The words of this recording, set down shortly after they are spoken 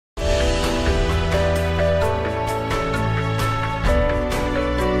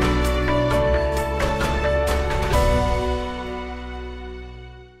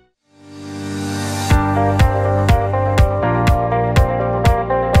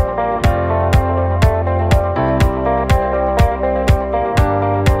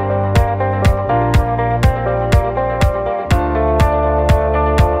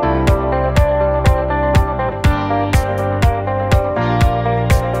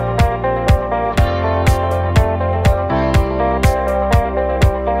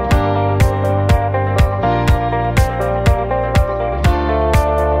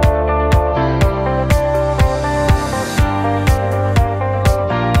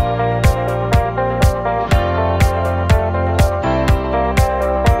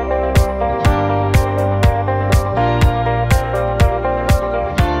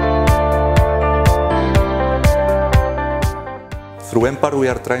far, we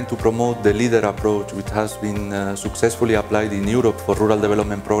are trying to promote the leader approach, which has been successfully applied in Europe for rural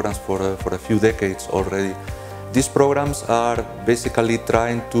development programs for a few decades already. These programs are basically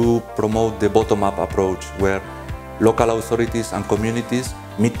trying to promote the bottom-up approach, where local authorities and communities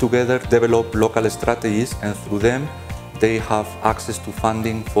meet together, develop local strategies, and through them they have access to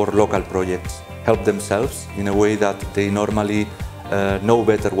funding for local projects, help themselves in a way that they normally know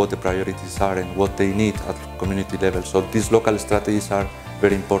better what the priorities are and what they need at community level. So these local strategies are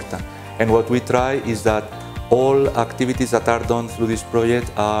very important. And what we try is that all activities that are done through this project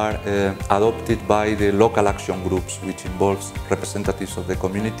are adopted by the local action groups, which involves representatives of the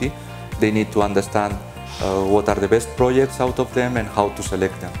community. They need to understand what are the best projects out of them and how to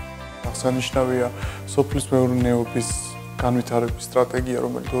select them. აღსანიშნავია სოფლის მეურნეობის განვითარების სტრატეგია,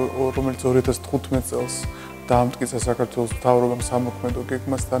 რომელიც 2015 წელს დაამტკიცა საქართველოს მთავრობამ სამოქმედო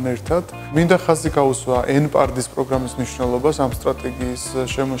გეგმასთან ერთად. მინდა ხაზი გაუსვა ENPARD-ის პროგრამის მნიშვნელობას ამ სტრატეგიის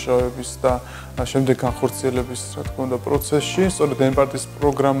შემუშავების და შემდეგ ახორციელების, რა თქმა უნდა, პროცესში. სწორედ ENPARD-ის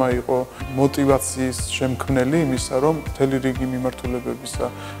პროგრამა იყო мотиваციის შემქმნელი იმისა, რომ მთელი რიგი მიმართულებებისა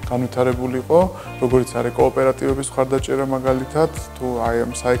განვითარებულიყო, როგორც არის კოოპერატივების მხარდაჭერა მაგალითად, თუ აი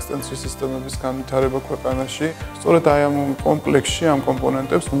ამ საექსტენსიო სისტემების განვითარება ქვეყანაში. სწორედ აი ამ კომპლექსში, ამ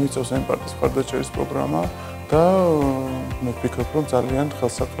კომპონენტებს მოიცავს ENPARD-ის მხარდაჭერის პროგრამა. და მე ვფიქრობ, რომ ძალიან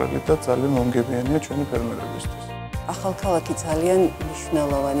ხელსაყრელი და ძალიან მომგებიანია ჩვენი ფერმერებისთვის. ახალქალაქი ძალიან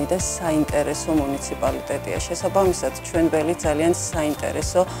მნიშვნელოვანი და საინტერესო მუნიციპალიტეტია. შესაბამისად, ჩვენ ველი ძალიან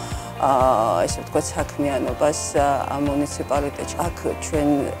საინტერესო ესე ვთქვათ საქმიანობას ამ მუნიციპალიტეტში. აქ ჩვენ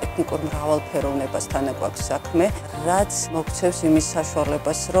ეთნიკურ მრავალფეროვნებასთან გვაქვს საქმე, რაც მოგვცევს იმის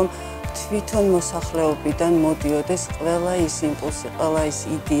საშუალებას, რომ თვითონ მოსახლეობიდან მოდიოდეს ყველა ის იმპულსი, ყველა ის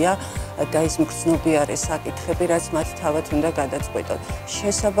იდეა და ის მგრძნობიარე საკითხები, რაც მათ თავად უნდა გადაწყვეტონ.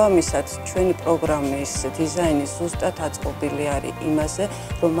 შესაბამისად, ჩვენი პროგრამის დიზაინი ზუსტად აწყობილი არის იმაზე,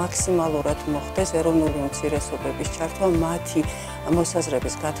 რომ მაქსიმალურად მოხდეს ეროვნული უმცირესობების ჩართვა, მათი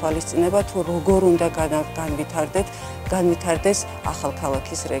მოსაზრების გათვალისწინება, თუ როგორ უნდა განვითარდეს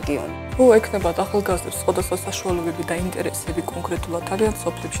ახალქალაქის რეგიონი. თუ ექნებათ ახალგაზრდებს სხვადასხვა საშუალებები და ინტერესები კონკრეტულად თავიანთ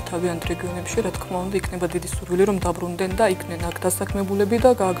სოფლებში, თავიანთ რეგიონებში, რა თქმა უნდა, იქნება დიდი სურვილი, რომ დაბრუნდნენ და იქნენ აქ დასაქმებულები და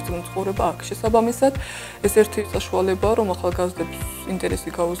გააგრძელონ ცხოვრება აქ. შესაბამისად, ეს ერთი საშუალებაა, რომ ახალგაზრდებს ინტერესი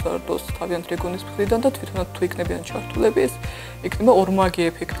გაუზარდოს თავიანთ რეგიონის მხრიდან და თვითონაც თუ იქნებიან ჩართულები, ეს იქნება ორმაგი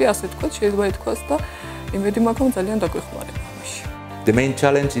ეფექტი, ასე ვთქვათ, შეიძლება ითქვას და იმედი მაქვს, რომ ძალიან დაგვეხმარება ამაში. The main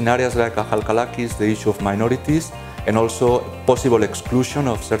challenge in areas like Akhalkalaki is the issue of minorities and also possible exclusion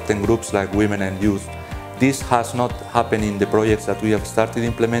of certain groups like women and youth. This has not happened in the projects that we have started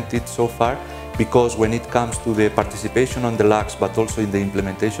implemented so far, because when it comes to the participation on the LACs, but also in the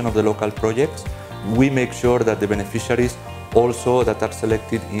implementation of the local projects, we make sure that the beneficiaries also that are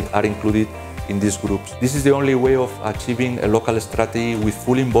selected are included in these groups. This is the only way of achieving a local strategy with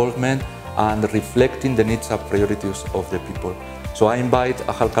full involvement and reflecting the needs and priorities of the people. So I invite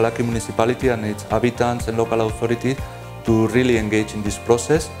Akhalkalaki municipality and its inhabitants and local authorities to really engage in this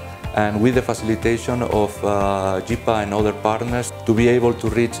process, and with the facilitation of JIPA and other partners to be able to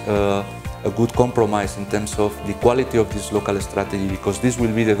reach a good compromise in terms of the quality of this local strategy, because this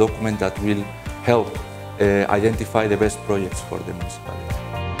will be the document that will help identify the best projects for the municipality.